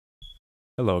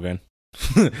Hello again.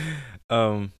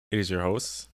 It is your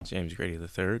host, James Grady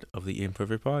III of the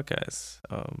Imperfect Podcast.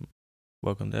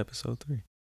 Welcome to episode 3.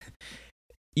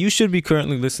 You should be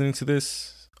currently listening to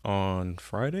this on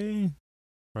Friday,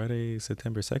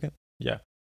 September 2nd. Yeah.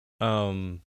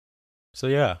 Um, so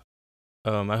yeah.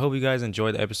 I hope you guys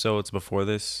enjoyed the episodes before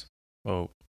this.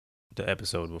 Oh, the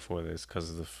episode before this,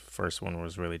 because the first one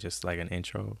was really just like an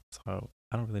intro. So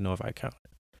I don't really know if I count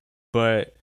it.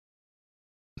 But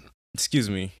excuse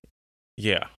me.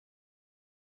 Yeah.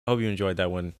 Hope you enjoyed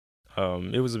that one.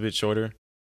 It was a bit shorter.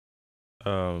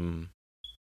 Um,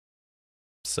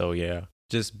 so yeah,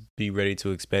 just be ready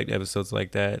to expect episodes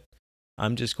like that.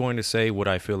 I'm just going to say what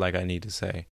I feel like I need to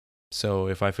say. So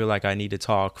if I feel like I need to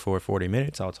talk for 40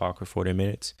 minutes, I'll talk for 40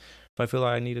 minutes. If I feel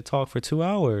like I need to talk for 2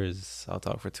 hours, I'll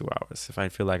talk for 2 hours. If I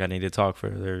feel like I need to talk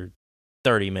for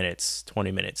 30 minutes,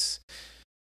 20 minutes,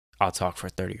 I'll talk for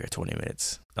 30 or 20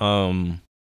 minutes.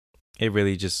 It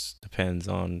really just depends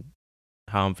on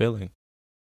how I'm feeling.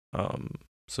 Um,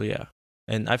 so yeah.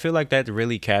 And I feel like that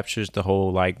really captures the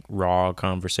whole like raw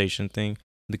conversation thing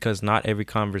because not every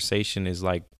conversation is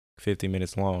like 50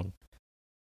 minutes long.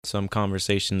 Some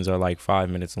conversations are like 5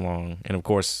 minutes long. And of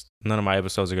course, none of my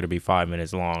episodes are going to be 5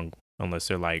 minutes long unless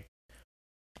they're like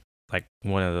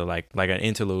one of the like an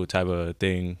interlude type of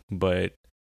thing. But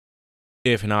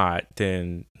if not,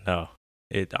 then no.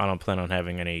 I don't plan on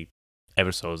having any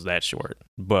episodes that short.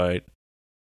 But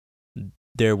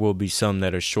there will be some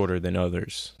that are shorter than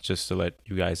others, just to let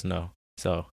you guys know.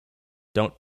 So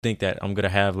don't think that I'm going to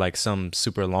have like some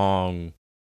super long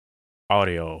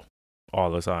audio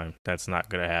all the time. That's not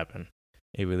going to happen.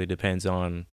 It really depends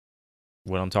on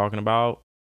what I'm talking about,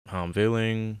 how I'm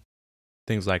feeling,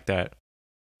 things like that.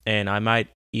 And I might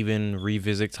even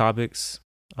revisit topics.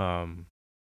 Um,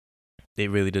 it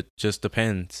really just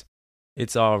depends.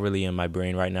 It's all really in my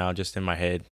brain right now, just in my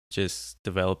head, just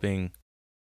developing.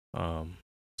 Um,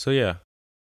 so yeah,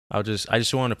 I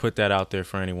just want to put that out there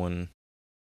for anyone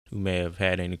who may have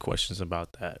had any questions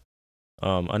about that.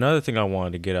 Another thing I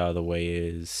wanted to get out of the way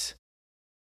is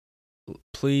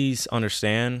please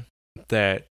understand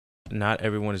that not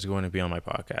everyone is going to be on my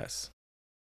podcast.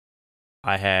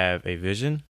 I have a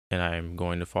vision and I'm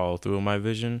going to follow through with my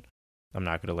vision. I'm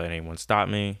not going to let anyone stop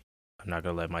me. I'm not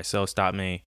going to let myself stop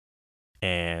me.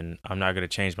 And I'm not going to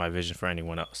change my vision for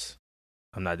anyone else.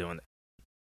 I'm not doing that.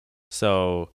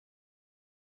 So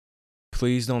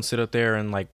please don't sit up there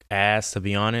and like ask to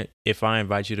be on it. If I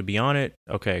invite you to be on it,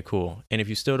 okay, cool. And if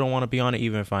you still don't want to be on it,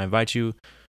 even if I invite you,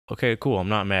 okay, cool. I'm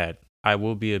not mad. I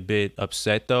will be a bit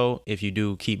upset though if you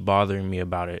do keep bothering me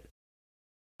about it.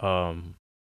 Um,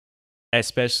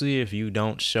 Especially if you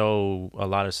don't show a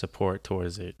lot of support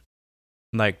towards it.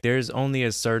 Like there's only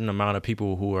a certain amount of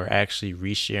people who are actually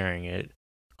resharing it,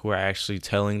 who are actually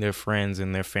telling their friends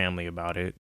and their family about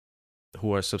it,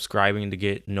 who are subscribing to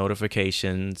get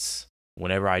notifications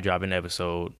whenever I drop an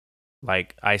episode.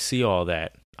 Like I see all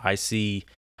that. I see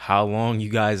how long you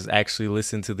guys actually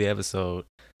listen to the episode.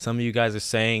 Some of you guys are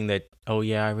saying that, oh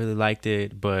yeah, I really liked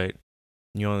it, but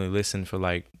you only listen for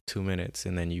like 2 minutes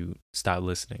and then you stop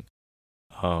listening.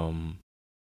 Um,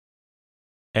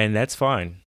 and that's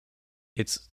fine.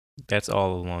 It's that's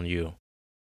all on you.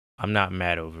 I'm not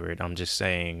mad over it. I'm just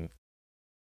saying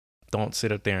don't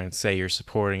sit up there and say you're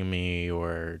supporting me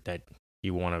or that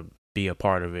you want to be a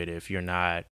part of it if you're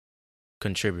not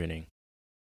contributing.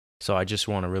 So I just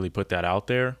want to really put that out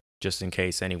there just in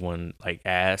case anyone like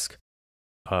ask.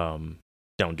 Um,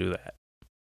 don't do that.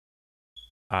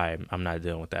 I'm not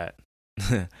dealing with that.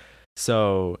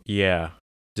 So yeah,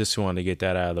 just wanted to get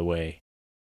that out of the way.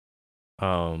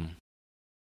 Um,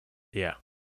 yeah.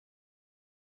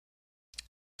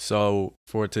 So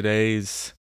for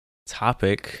today's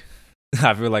topic,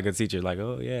 I feel like a teacher, like,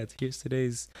 oh yeah, here's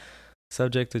today's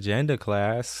subject agenda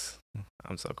class.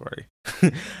 I'm so corny.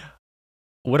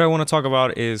 What I want to talk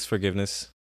about is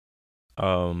forgiveness.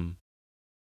 Um,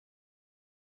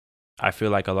 I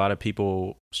feel like a lot of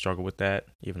people struggle with that.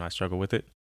 Even I struggle with it.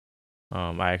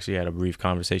 I actually had a brief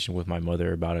conversation with my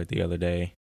mother about it the other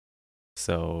day.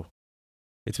 So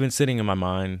it's been sitting in my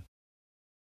mind.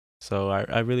 So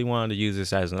I really wanted to use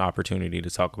this as an opportunity to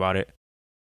talk about it.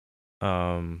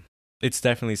 It's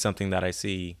definitely something that I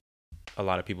see a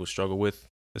lot of people struggle with,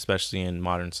 especially in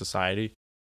modern society.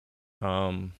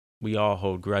 We all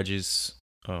hold grudges.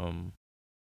 Um,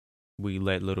 we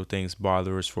let little things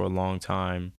bother us for a long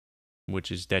time,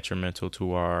 which is detrimental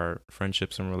to our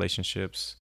friendships and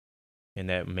relationships. And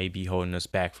that may be holding us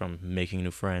back from making new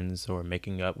friends or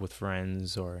making up with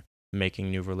friends or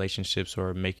making new relationships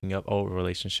or making up old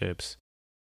relationships.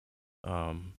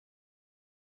 Um,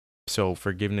 so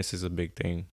forgiveness is a big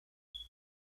thing.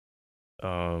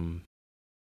 Um,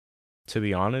 to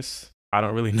be honest, I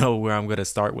don't really know where I'm gonna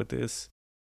start with this,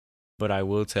 but I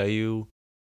will tell you,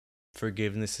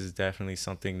 forgiveness is definitely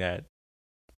something that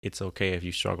it's okay if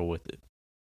you struggle with it.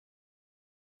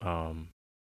 Um,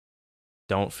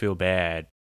 don't feel bad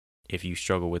if you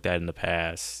struggle with that in the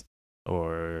past,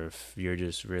 or if you're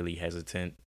just really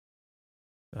hesitant,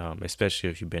 especially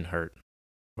if you've been hurt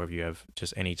or if you have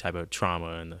just any type of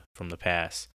trauma from the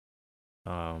past.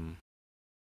 Um,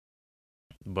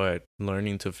 but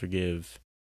learning to forgive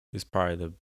is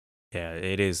probably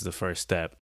it is the first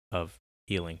step of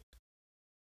healing.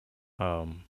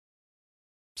 Um,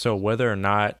 so whether or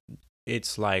not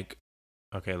it's like,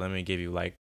 okay, let me give you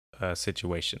like a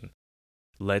situation.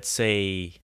 Let's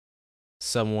say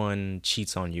someone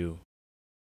cheats on you.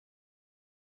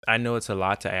 I know it's a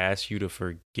lot to ask you to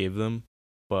forgive them,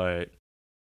 but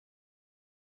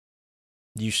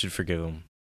you should forgive them.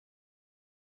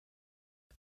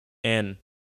 And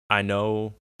I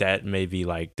know that may be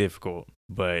like difficult,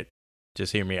 but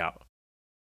just hear me out.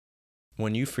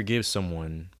 When you forgive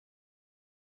someone,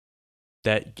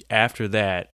 that after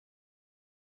that,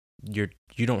 you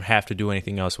don't have to do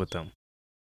anything else with them.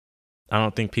 I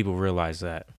don't think people realize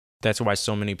that. That's why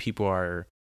so many people are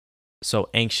so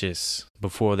anxious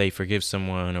before they forgive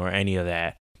someone or any of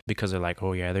that, because they're like,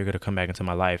 "Oh yeah, they're going to come back into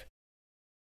my life."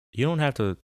 You don't have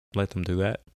to let them do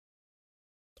that.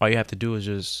 All you have to do is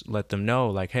just let them know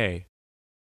like, "Hey,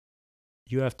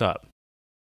 you effed up,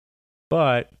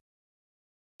 but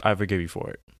I forgive you for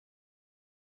it.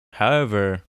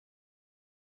 However,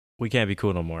 we can't be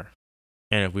cool no more.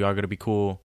 And if we are going to be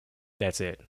cool, that's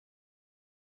it.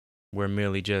 We're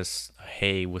merely just a,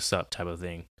 hey, what's up type of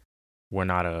thing. We're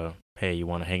not a, hey, you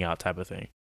want to hang out type of thing.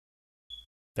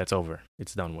 That's over.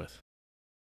 It's done with.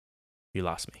 You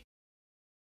lost me."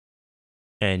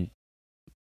 And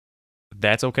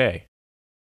that's okay.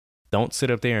 Don't sit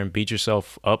up there and beat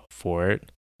yourself up for it.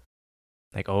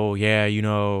 Like, "Oh yeah,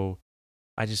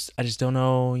 I just don't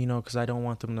know, cuz I don't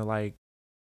want them to like,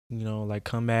 like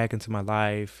come back into my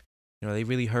life. They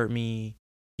really hurt me."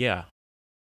 Yeah,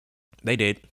 they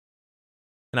did.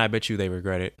 And I bet you they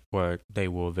regret it, or they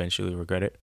will eventually regret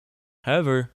it.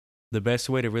 However, the best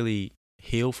way to really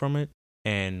heal from it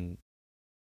and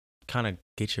kind of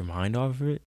get your mind off of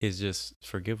it is just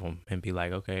forgive them and be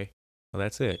like, "Okay, well,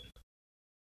 that's it.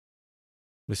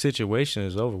 The situation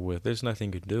is over with. There's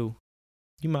nothing you can do.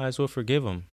 You might as well forgive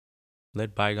them.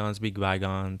 Let bygones be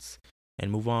bygones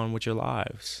and move on with your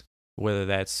lives." Whether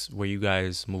that's where you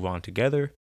guys move on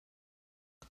together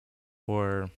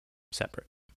or separate.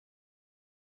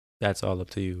 That's all up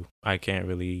to you. I can't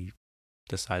really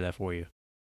decide that for you.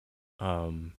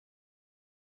 Um,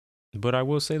 but I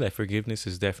will say that forgiveness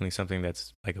is definitely something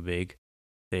that's like a big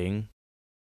thing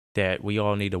that we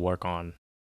all need to work on.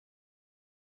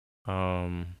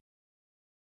 Um,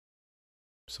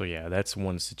 so yeah, that's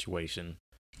one situation.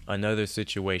 Another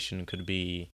situation could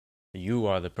be you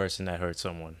are the person that hurt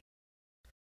someone.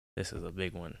 This is a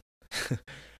big one.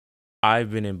 I've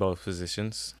been in both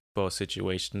positions, both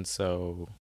situations, so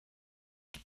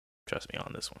trust me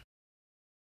on this one.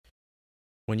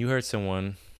 When you hurt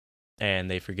someone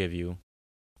and they forgive you,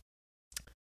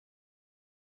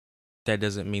 that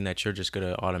doesn't mean that you're just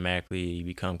gonna automatically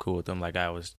become cool with them, like I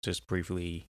was just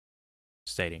briefly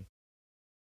stating.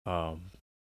 Um,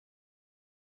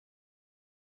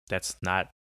 that's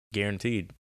not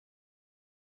guaranteed.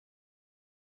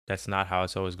 That's not how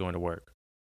it's always going to work.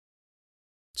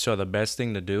 So the best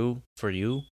thing to do for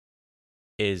you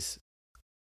is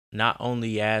not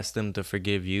only ask them to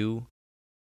forgive you,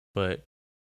 but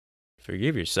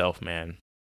forgive yourself, man.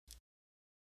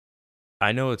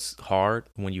 I know it's hard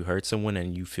when you hurt someone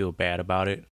and you feel bad about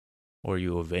it, or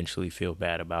you eventually feel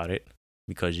bad about it,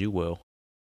 because you will.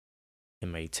 It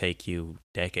may take you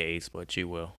decades, but you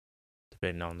will,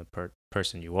 depending on the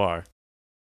person you are.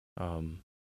 Um,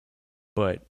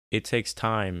 but it takes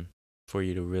time for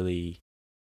you to really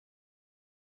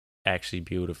actually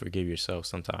be able to forgive yourself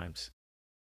sometimes,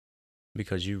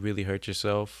 because you really hurt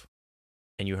yourself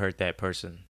and you hurt that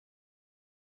person.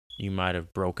 You might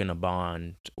have broken a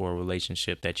bond or a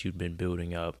relationship that you've been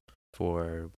building up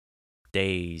for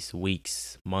days,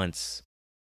 weeks, months,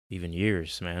 even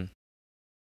years, man.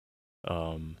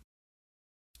 Um,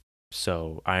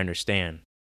 so I understand.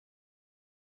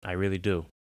 I really do.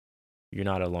 You're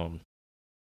not alone.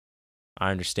 I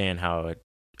understand how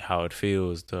it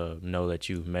feels to know that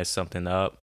you messed something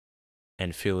up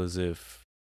and feel as if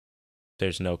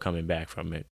there's no coming back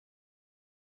from it.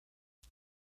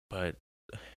 But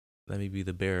let me be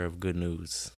the bearer of good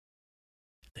news.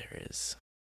 There is.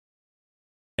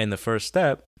 And the first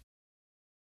step,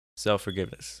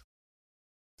 self-forgiveness.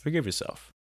 Forgive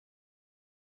yourself.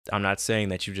 I'm not saying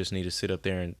that you just need to sit up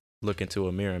there and look into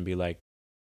a mirror and be like,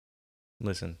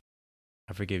 listen,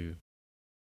 I forgive you.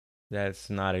 That's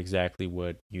not exactly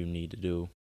what you need to do.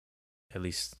 At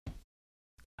least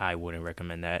I wouldn't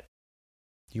recommend that.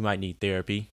 You might need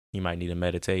therapy. You might need to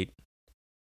meditate,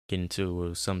 get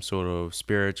into some sort of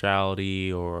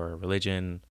spirituality or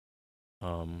religion,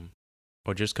 um,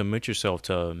 or just commit yourself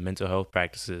to mental health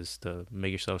practices to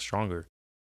make yourself stronger.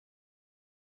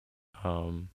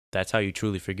 That's how you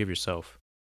truly forgive yourself.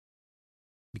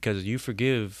 Because you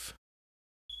forgive,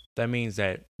 that means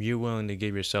that you're willing to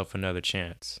give yourself another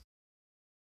chance.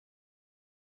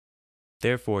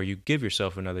 Therefore, you give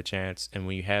yourself another chance, and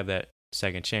when you have that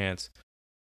second chance,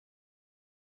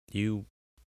 you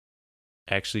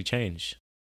actually change.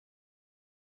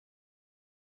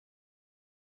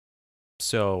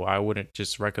 So I wouldn't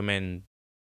just recommend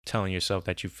telling yourself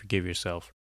that you forgive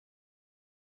yourself.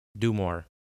 Do more.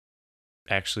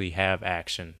 Actually have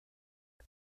action.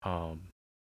 Um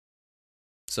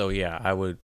so yeah, I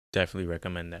would definitely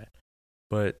recommend that.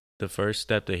 But the first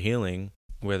step to healing,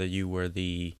 whether you were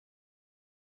the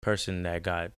person that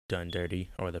got done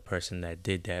dirty or the person that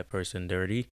did that person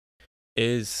dirty,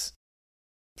 is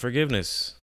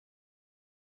forgiveness.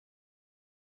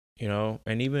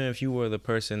 And even if you were the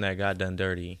person that got done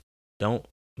dirty, don't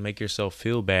make yourself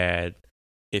feel bad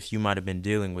if you might have been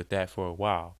dealing with that for a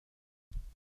while.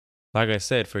 Like I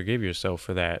said, forgive yourself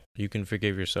for that. You can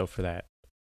forgive yourself for that.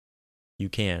 You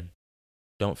can.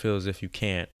 Don't feel as if you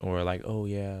can't, or like, oh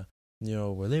yeah,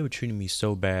 well, they were treating me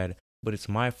so bad, but it's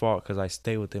my fault because I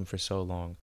stayed with them for so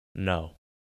long. No.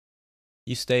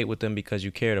 You stayed with them because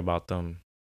you cared about them,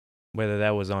 whether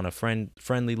that was on a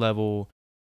friendly level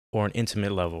or an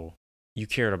intimate level. You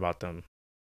cared about them.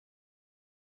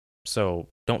 So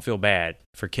don't feel bad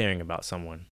for caring about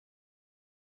someone.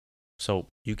 So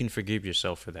you can forgive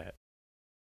yourself for that.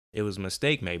 It was a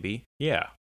mistake, maybe. Yeah.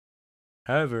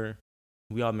 However,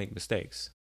 we all make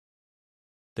mistakes.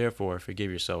 Therefore, forgive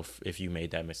yourself if you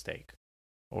made that mistake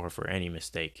or for any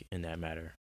mistake in that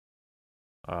matter.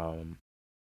 Um,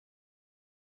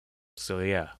 so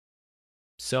yeah,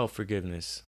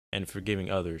 self-forgiveness and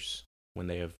forgiving others when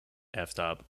they have effed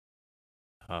up.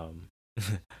 Um,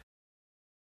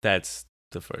 that's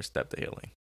the first step to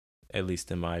healing, at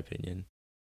least in my opinion.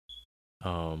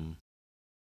 Um,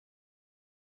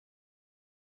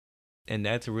 and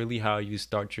that's really how you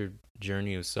start your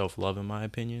journey of self-love, in my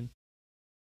opinion,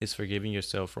 is forgiving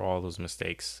yourself for all those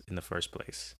mistakes in the first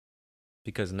place.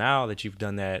 Because now that you've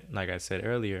done that, like I said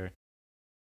earlier,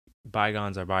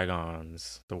 bygones are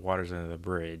bygones. The water's under the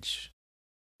bridge,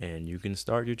 and you can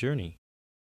start your journey.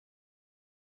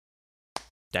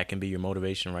 That can be your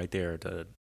motivation right there to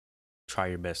try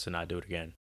your best to not do it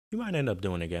again. You might end up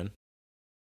doing it again.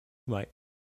 You might.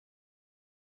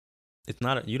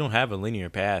 You don't have a linear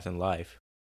path in life.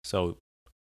 So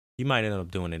you might end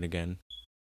up doing it again.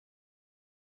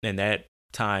 And that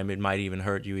time, it might even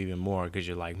hurt you even more because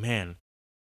you're like, man,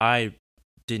 I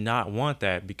did not want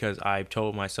that because I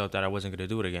told myself that I wasn't going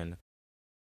to do it again.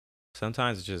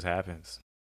 Sometimes it just happens.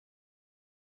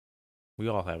 We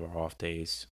all have our off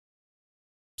days.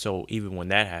 So even when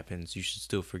that happens, you should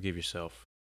still forgive yourself.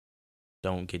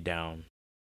 Don't get down.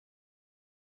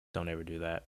 Don't ever do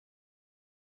that.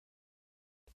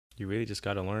 You really just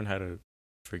got to learn how to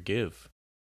forgive.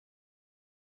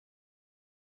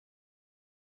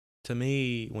 To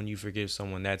me, when you forgive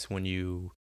someone, that's when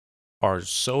you are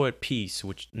so at peace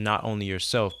with not only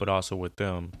yourself, but also with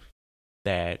them,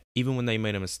 that even when they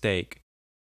made a mistake,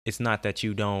 it's not that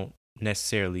you don't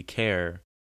necessarily care,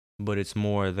 but it's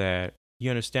more that you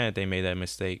understand that they made that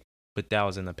mistake, but that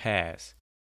was in the past.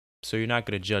 So you're not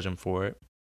going to judge them for it.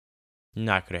 You're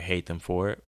not going to hate them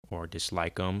for it or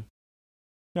dislike them.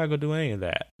 You're not going to do any of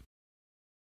that.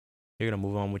 You're going to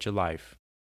move on with your life,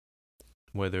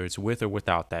 whether it's with or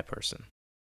without that person,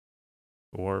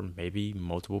 or maybe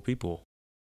multiple people.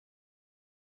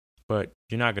 But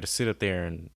you're not going to sit up there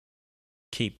and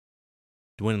keep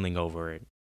dwindling over it,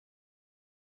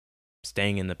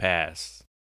 staying in the past.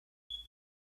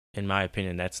 In my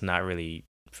opinion, that's not really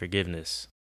forgiveness.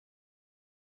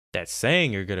 That's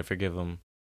saying you're going to forgive them,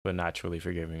 but not truly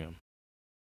forgiving them.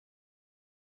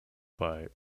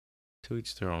 But to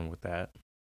each their own with that.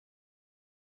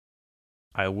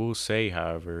 I will say,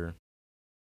 however,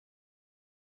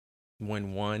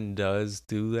 when one does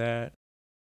do that,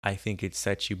 I think it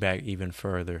sets you back even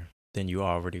further than you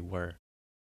already were.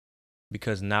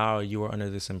 Because now you are under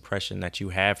this impression that you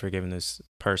have forgiven this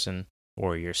person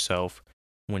or yourself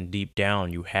when deep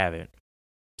down you haven't.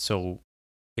 So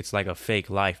it's like a fake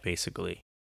life, basically.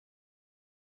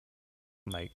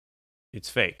 Like, it's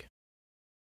fake.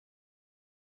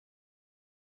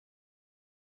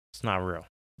 It's not real.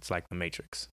 It's like the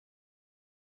Matrix.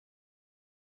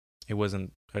 It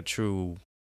wasn't a true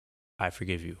I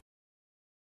forgive you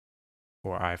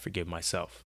or I forgive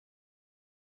myself.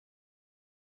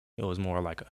 It was more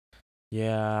like a,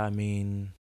 yeah, I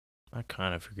mean, I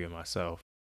kind of forgive myself.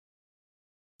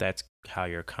 That's how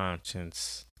your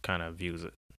conscience kind of views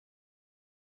it.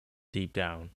 Deep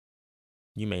down,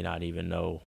 you may not even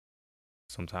know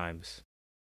sometimes,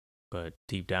 but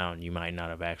deep down, you might not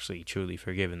have actually truly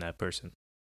forgiven that person.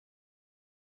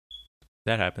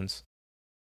 That happens.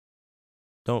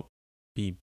 Don't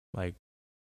be like,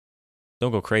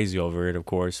 don't go crazy over it, of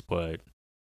course, but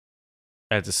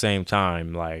at the same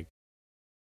time, like,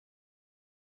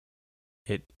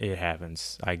 it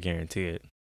happens. I guarantee it.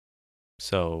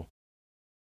 So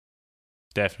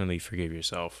definitely forgive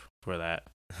yourself for that.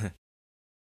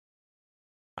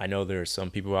 I know there are some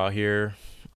people out here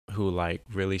who like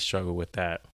really struggle with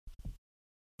that,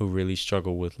 who really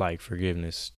struggle with like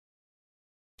forgiveness,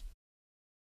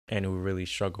 and who really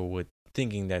struggle with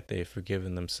thinking that they've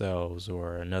forgiven themselves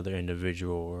or another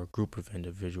individual or a group of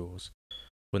individuals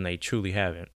when they truly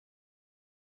haven't.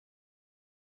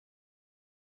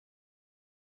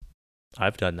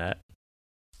 I've done that.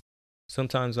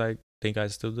 Sometimes I think I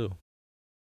still do.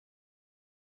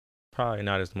 Probably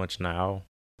not as much now,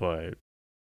 but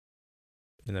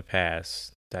in the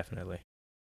past, definitely.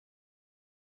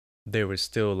 There was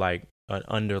still like an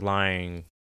underlying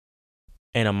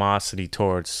animosity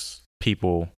towards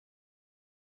people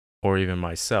or even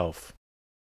myself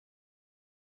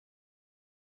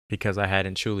because I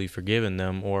hadn't truly forgiven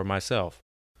them or myself.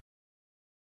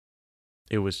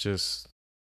 It was just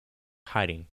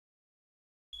hiding.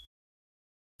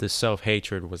 The self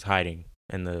hatred was hiding,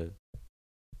 and the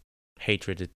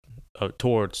hatred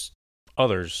towards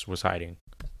others was hiding.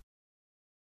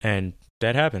 And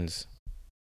that happens.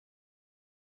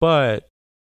 But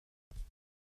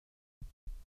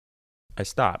I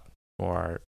stopped,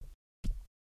 or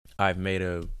I've made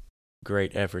a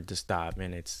great effort to stop,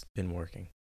 and it's been working.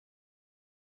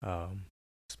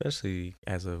 Especially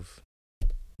as of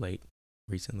late,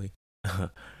 recently.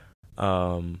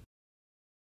 um,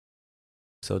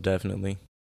 so definitely.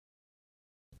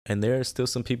 And there are still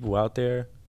some people out there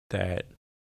that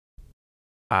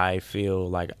I feel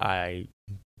like I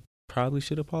probably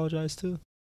should apologize to.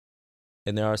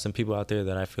 And there are some people out there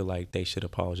that I feel like they should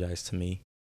apologize to me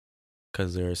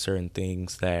because there are certain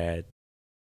things that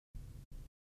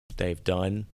they've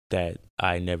done that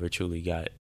I never truly got,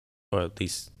 or at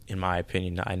least in my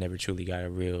opinion, I never truly got a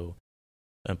real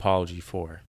apology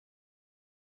for.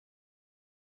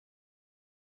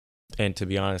 And to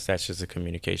be honest, that's just a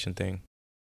communication thing.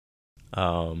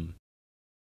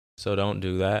 So don't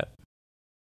do that.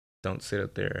 Don't sit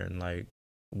up there and like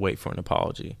wait for an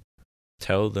apology.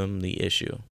 Tell them the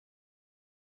issue.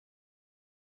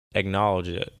 Acknowledge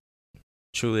it.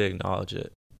 Truly acknowledge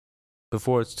it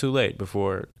before it's too late.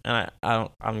 Before, and I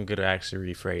don't. I'm gonna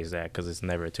actually rephrase that because it's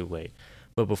never too late.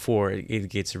 But before it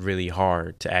gets really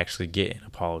hard to actually get an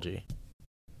apology,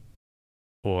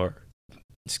 or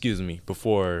excuse me,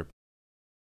 before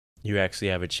you actually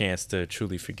have a chance to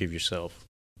truly forgive yourself,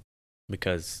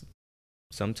 because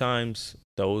sometimes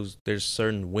there's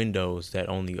certain windows that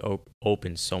only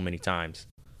open so many times,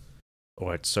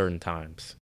 or at certain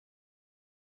times.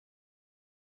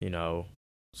 You know,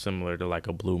 similar to like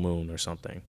a blue moon or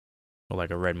something, or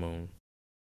like a red moon,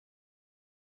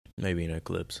 maybe an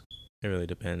eclipse. It really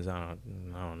depends. I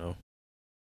don't know.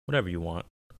 Whatever you want.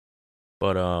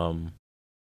 But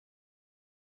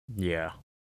yeah.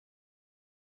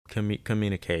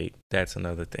 Communicate. That's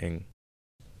another thing.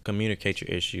 Communicate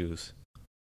your issues,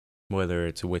 whether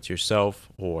it's with yourself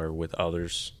or with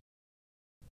others.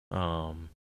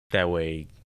 That way,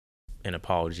 an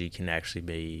apology can actually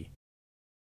be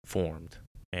formed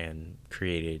and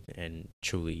created and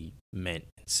truly meant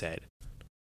and said.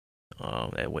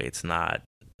 That way, it's not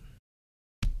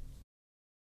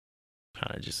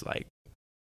kind of just like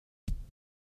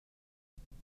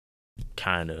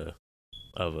kind of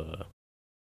a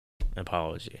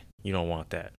apology. You don't want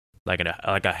that. Like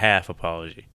a half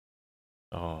apology.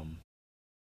 Um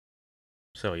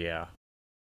so yeah.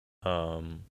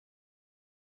 Um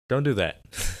don't do that.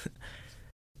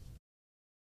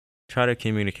 Try to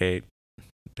communicate.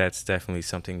 That's definitely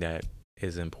something that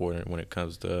is important when it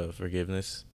comes to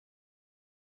forgiveness.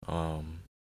 Um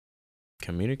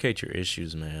Communicate your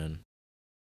issues, man.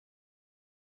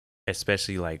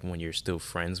 Especially like when you're still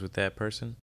friends with that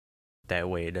person. That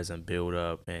way it doesn't build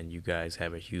up and you guys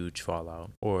have a huge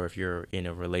fallout. Or if you're in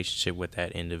a relationship with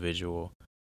that individual,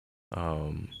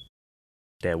 um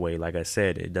that way, like I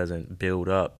said, it doesn't build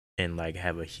up and like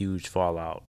have a huge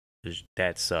fallout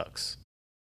that sucks.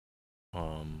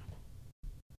 Um,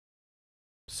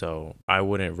 so I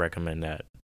wouldn't recommend that.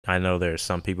 I know there's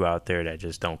some people out there that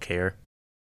just don't care,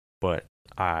 but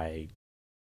I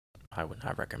I would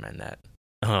not recommend that.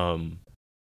 Um,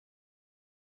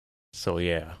 so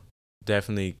yeah,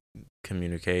 definitely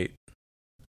communicate.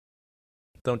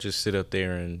 Don't just sit up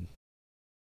there and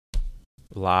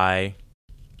lie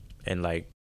and like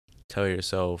tell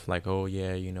yourself like, oh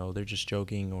yeah, they're just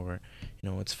joking, or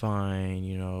it's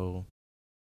fine,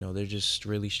 they're just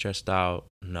really stressed out.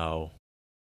 No,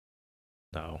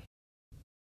 no.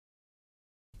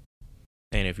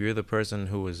 And if you're the person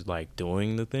who is like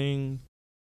doing the thing,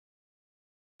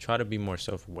 try to be more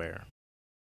self-aware.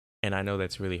 And I know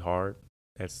that's really hard.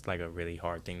 That's like a really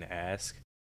hard thing to ask,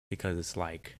 because it's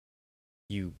like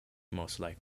you most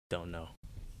likely don't know.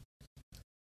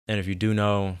 And if you do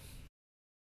know,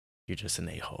 you're just an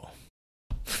a-hole.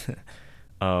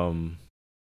 um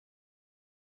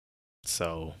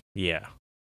so yeah,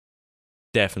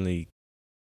 definitely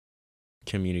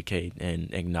communicate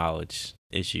and acknowledge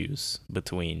issues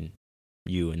between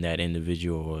you and that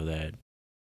individual or that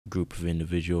group of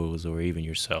individuals or even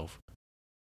yourself.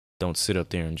 Don't sit up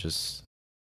there and just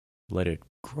let it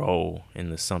grow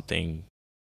into something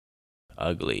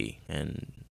ugly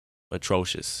and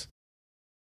atrocious,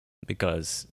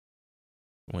 because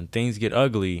when things get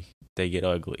ugly, they get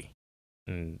ugly.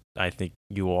 And I think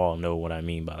you all know what I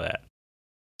mean by that.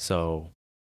 So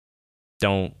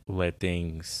don't let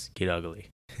things get ugly.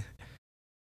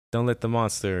 Don't let the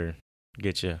monster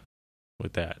get you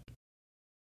with that.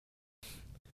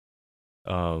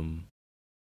 Um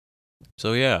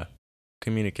so yeah,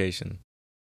 communication.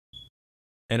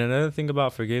 And another thing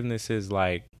about forgiveness is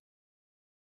like,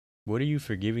 what are you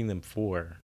forgiving them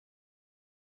for?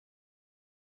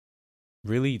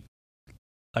 Really,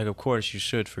 like, of course you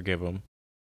should forgive them,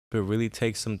 but really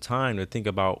take some time to think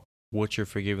about what you're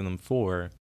forgiving them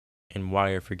for and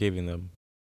why you're forgiving them.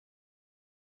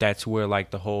 That's where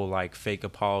like the whole like fake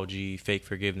apology, fake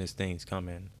forgiveness things come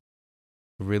in.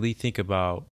 Really think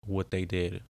about what they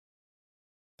did,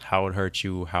 how it hurt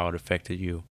you, how it affected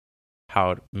you,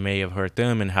 how it may have hurt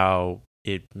them, and how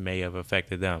it may have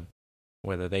affected them,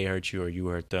 whether they hurt you or you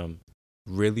hurt them.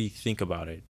 Really think about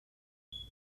it.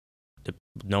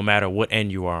 No matter what end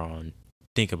you are on,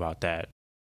 think about that.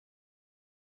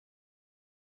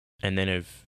 And then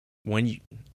when you,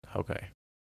 okay,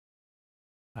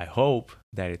 I hope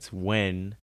that it's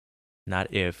when,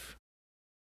 not if,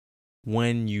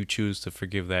 when you choose to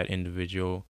forgive that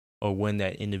individual, or when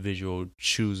that individual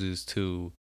chooses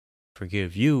to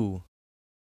forgive you,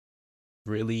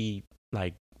 really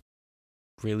like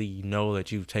really know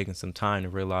that you've taken some time to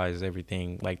realize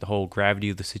everything, like the whole gravity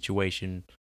of the situation,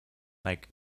 like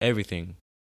everything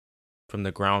from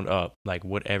the ground up, like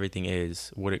what everything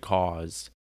is, what it caused,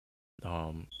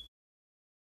 um,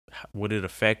 what it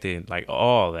affected, like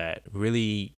all that.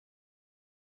 Really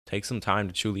take some time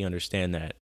to truly understand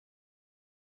that.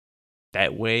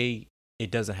 That way,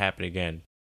 it doesn't happen again.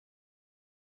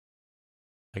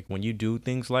 Like when you do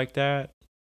things like that,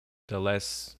 the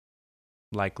less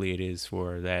likely it is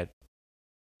for that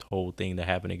whole thing to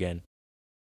happen again.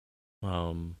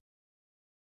 Um,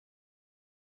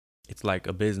 it's like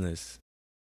a business.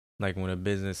 Like when a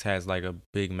business has like a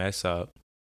big mess up,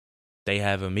 they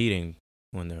have a meeting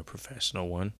when they're a professional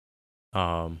one.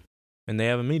 Um, and they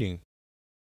have a meeting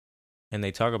and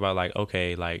they talk about like,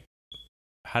 okay, like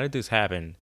how did this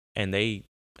happen? And they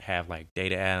have like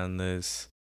data analysts,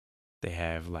 they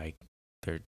have like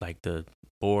they're like the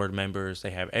board members,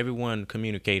 they have everyone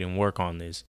communicate and work on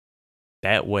this.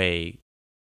 That way,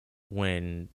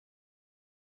 when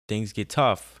things get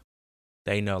tough,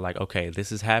 they know like, okay, this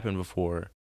has happened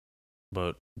before,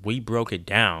 but we broke it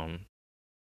down,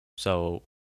 so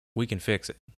we can fix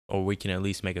it, or we can at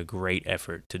least make a great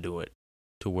effort to do it,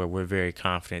 to where we're very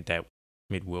confident that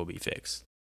it will be fixed.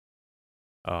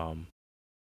 Um,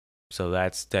 so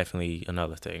that's definitely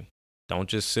another thing. Don't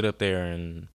just sit up there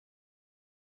and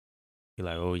be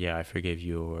like, "Oh yeah, I forgive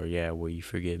you," or "Yeah, will you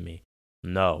forgive me?"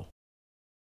 No,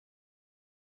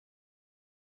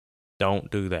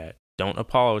 don't do that. Don't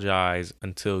apologize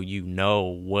until you know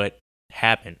what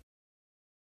happened.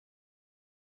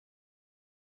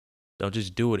 Don't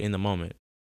just do it in the moment.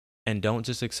 And don't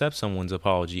just accept someone's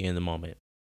apology in the moment.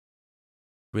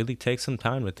 Really take some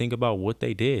time to think about what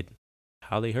they did,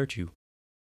 how they hurt you.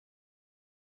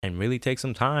 And really take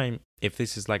some time, if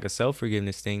this is like a self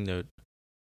forgiveness thing, to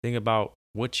think about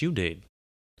what you did,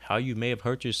 how you may have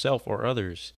hurt yourself or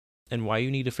others, and why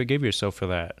you need to forgive yourself for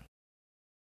that.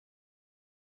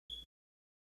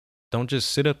 Don't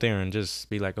just sit up there and just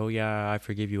be like, oh yeah, I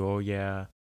forgive you. Oh yeah.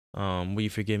 Will you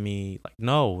forgive me? Like,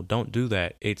 no, don't do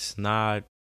that. That's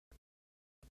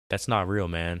not real,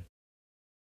 man.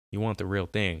 You want the real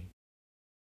thing.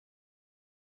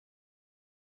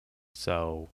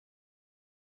 So,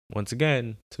 once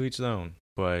again, to each his own.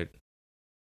 But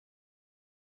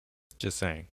just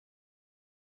saying.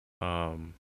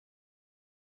 Um,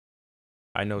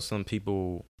 I know some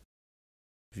people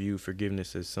view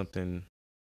forgiveness as something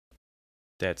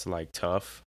that's like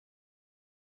tough,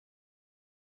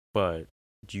 but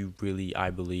I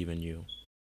believe in you.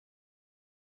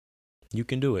 You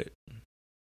can do it.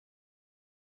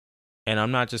 And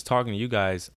I'm not just talking to you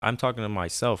guys, I'm talking to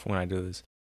myself when I do this.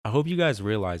 I hope you guys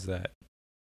realize that.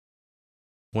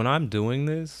 When I'm doing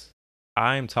this,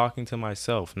 I am talking to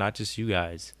myself, not just you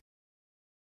guys.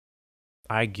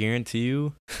 I guarantee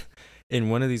you, in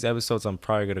one of these episodes, I'm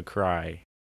probably going to cry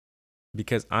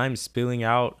because I'm spilling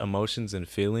out emotions and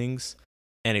feelings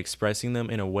and expressing them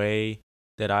in a way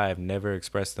that I have never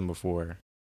expressed them before.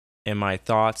 And my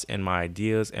thoughts and my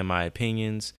ideas and my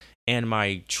opinions and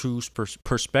my true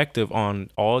perspective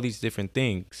on all these different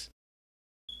things.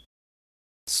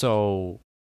 So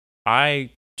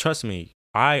trust me,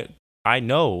 I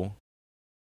know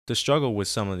the struggle with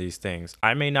some of these things.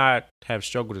 I may not have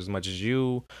struggled as much as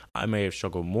you. I may have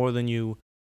struggled more than you,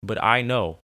 but I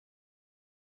know.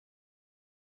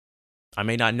 I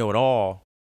may not know it all.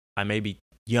 I may be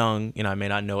young and I may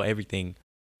not know everything,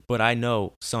 but I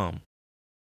know some.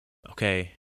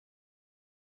 Okay.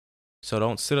 So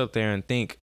don't sit up there and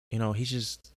think, he's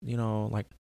just, like,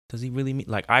 does he really mean,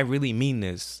 like, I really mean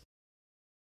this.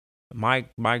 My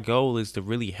goal is to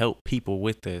really help people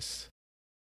with this.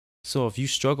 So if you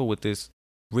struggle with this,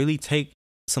 really take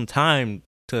some time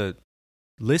to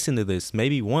listen to this,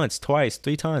 maybe once, twice,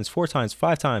 3 times, 4 times,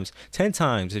 5 times, 10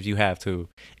 times if you have to.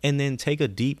 And then take a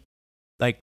deep,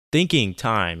 like, thinking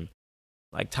time,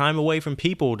 like time away from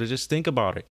people to just think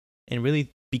about it and really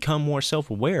become more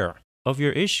self-aware of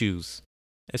your issues,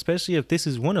 especially if this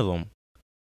is one of them.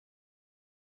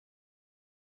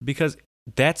 Because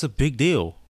that's a big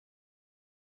deal.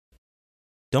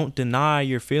 Don't deny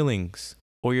your feelings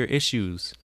or your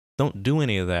issues. Don't do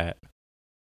any of that.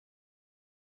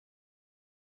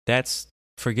 That's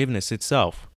forgiveness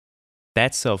itself.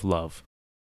 That's self-love.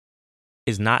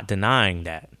 Is not denying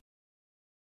that.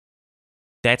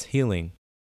 That's healing.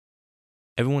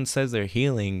 Everyone says they're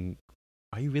healing.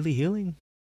 Are you really healing?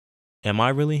 Am I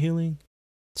really healing?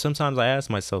 Sometimes I ask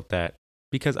myself that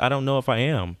because I don't know if I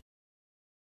am.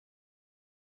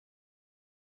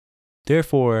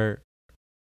 Therefore,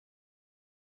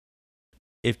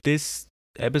 if this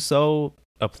episode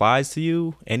applies to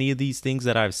you, any of these things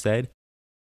that I've said,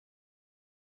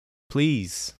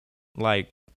 please, like,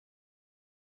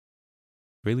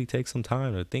 really take some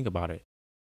time to think about it.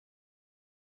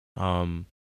 And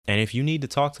if you need to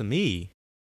talk to me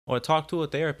or talk to a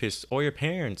therapist or your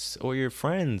parents or your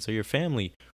friends or your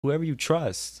family, whoever you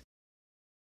trust,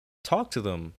 talk to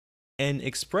them and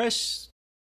express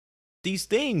these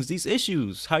things, these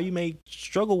issues, how you may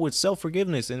struggle with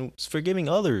self-forgiveness and forgiving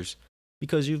others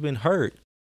because you've been hurt.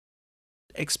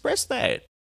 Express that.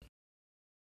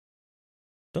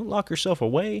 Don't lock yourself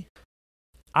away.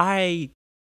 I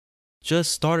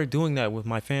just started doing that with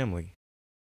my family.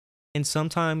 And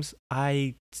sometimes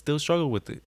I still struggle with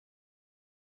it.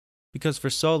 Because for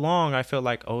so long I felt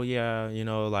like, oh yeah,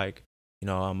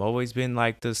 I'm always been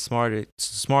like the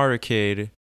smarter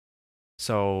kid.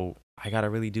 So I gotta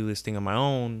really do this thing on my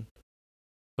own.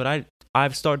 But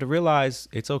I've started to realize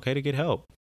it's okay to get help.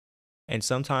 And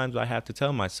sometimes I have to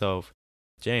tell myself,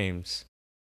 James,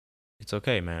 it's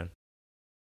okay, man.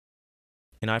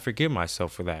 And I forgive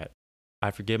myself for that.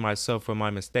 I forgive myself for my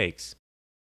mistakes.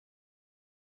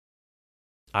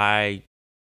 I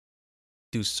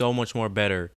do so much more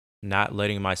better not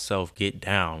letting myself get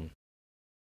down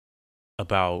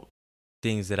about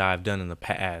things that I've done in the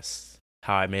past,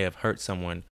 how I may have hurt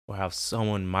someone or how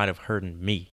someone might have hurt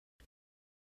me.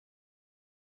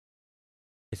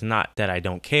 It's not that I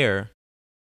don't care.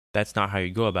 That's not how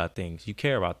you go about things. You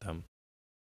care about them.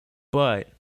 But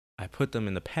I put them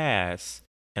in the past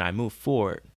and I move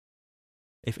forward.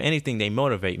 If anything, they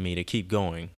motivate me to keep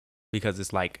going because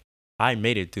it's like I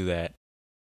made it through that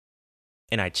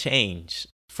and I changed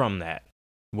from that.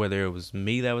 Whether it was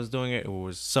me that was doing it or it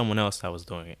was someone else that was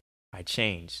doing it, I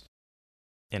changed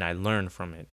and I learned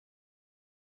from it.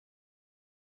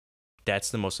 That's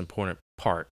the most important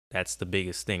part. That's the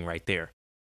biggest thing right there.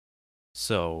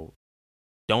 So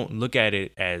don't look at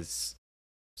it as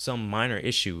some minor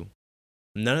issue.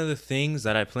 None of the things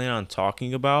that I plan on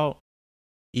talking about,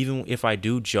 even if I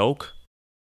do joke,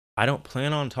 I don't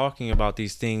plan on talking about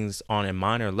these things on a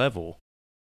minor level.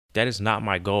 That is not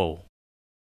my goal.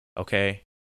 Okay?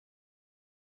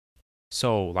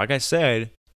 So, like I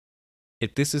said,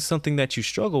 if this is something that you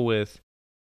struggle with,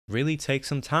 really take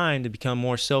some time to become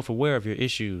more self-aware of your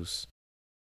issues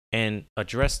and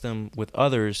address them with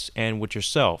others and with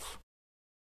yourself.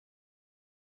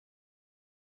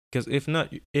 Because if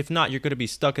not, you're going to be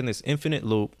stuck in this infinite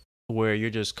loop where you're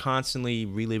just constantly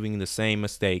reliving the same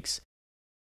mistakes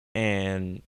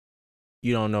and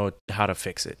you don't know how to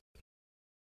fix it.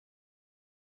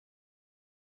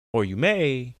 Or you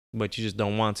may, but you just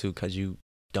don't want to because you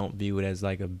don't view it as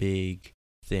like a big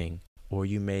thing. Or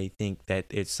you may think that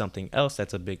it's something else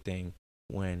that's a big thing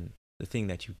when the thing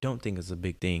that you don't think is a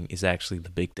big thing is actually the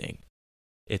big thing.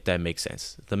 If that makes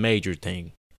sense. The major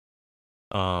thing.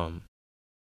 Um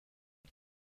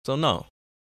so no.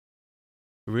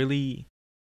 Really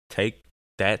take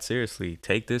that seriously.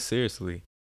 Take this seriously.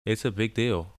 It's a big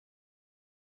deal.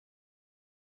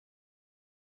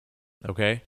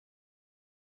 Okay?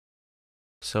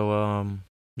 So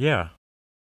yeah.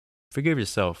 Forgive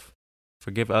yourself.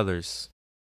 Forgive others.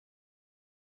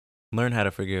 Learn how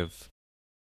to forgive.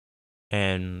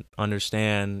 And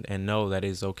understand and know that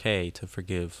it's okay to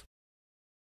forgive,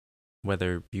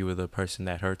 whether you were the person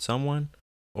that hurt someone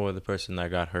or the person that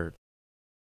got hurt.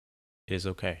 It is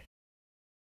okay.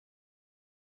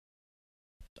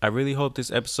 I really hope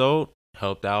this episode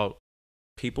helped out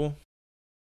people,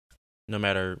 no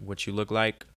matter what you look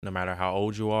like, no matter how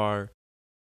old you are,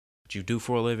 what you do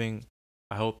for a living.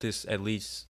 I hope this at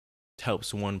least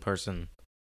helps one person.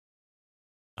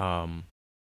 Um,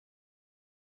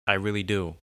 I really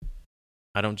do.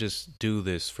 I don't just do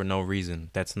this for no reason.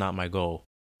 That's not my goal.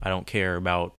 I don't care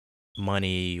about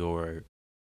money or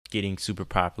getting super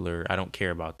popular. I don't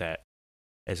care about that.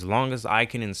 As long as I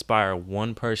can inspire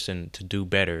one person to do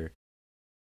better,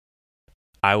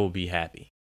 I will be happy.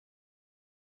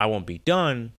 I won't be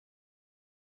done,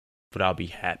 but I'll be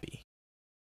happy.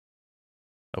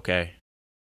 Okay.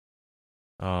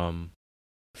 Um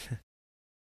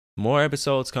More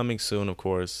episodes coming soon, of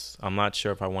course. I'm not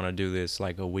sure if I want to do this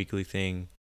like a weekly thing.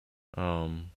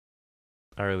 Um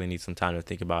I really need some time to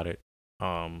think about it.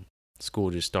 Um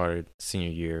School just started senior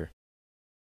year.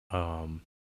 Um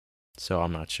so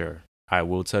I'm not sure. I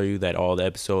will tell you that all the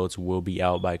episodes will be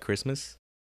out by Christmas.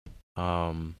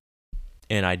 Um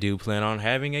And I do plan on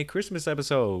having a Christmas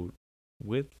episode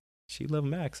with She Love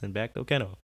Max and Back to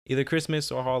Keno. Either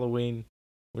Christmas or Halloween.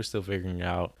 We're still figuring it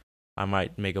out. I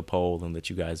might make a poll and let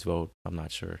you guys vote. I'm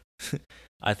not sure.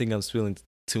 I think I'm spilling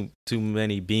too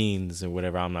many beans or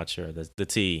whatever. I'm not sure. The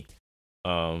tea.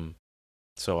 Um,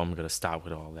 so I'm gonna stop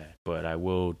with all that. But I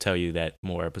will tell you that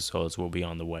more episodes will be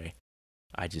on the way.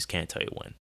 I just can't tell you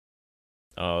when.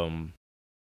 Um,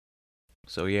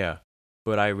 so yeah.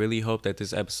 But I really hope that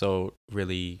this episode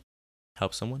really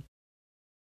helps someone.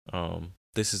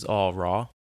 This is all raw,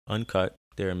 uncut.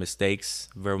 There are mistakes,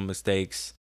 verbal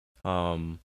mistakes.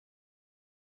 Um,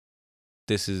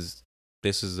 this is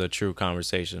this is a true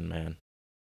conversation, man.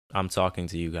 I'm talking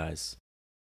to you guys,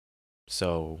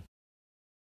 so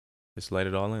just let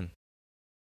it all in.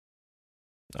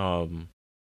 Um,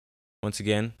 Once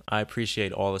again, I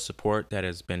appreciate all the support that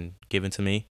has been given to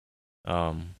me.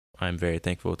 I'm very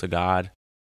thankful to God,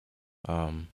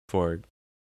 for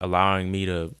allowing me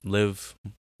to live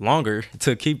longer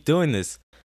to keep doing this.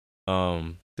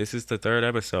 This is the third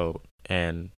episode,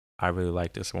 and I really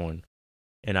like this one,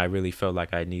 and I really felt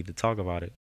like I need to talk about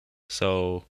it.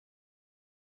 So,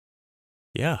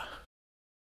 yeah,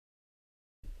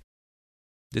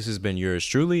 this has been yours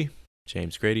truly,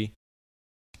 James Grady.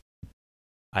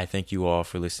 I thank you all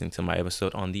for listening to my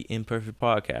episode on the Imperfect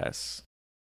Podcast.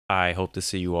 I hope to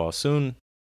see you all soon.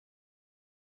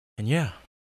 And yeah,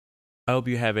 I hope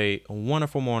you have a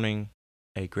wonderful morning,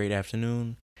 a great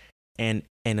afternoon, and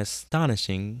an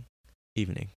astonishing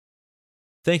evening.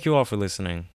 Thank you all for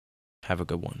listening. Have a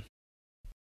good one.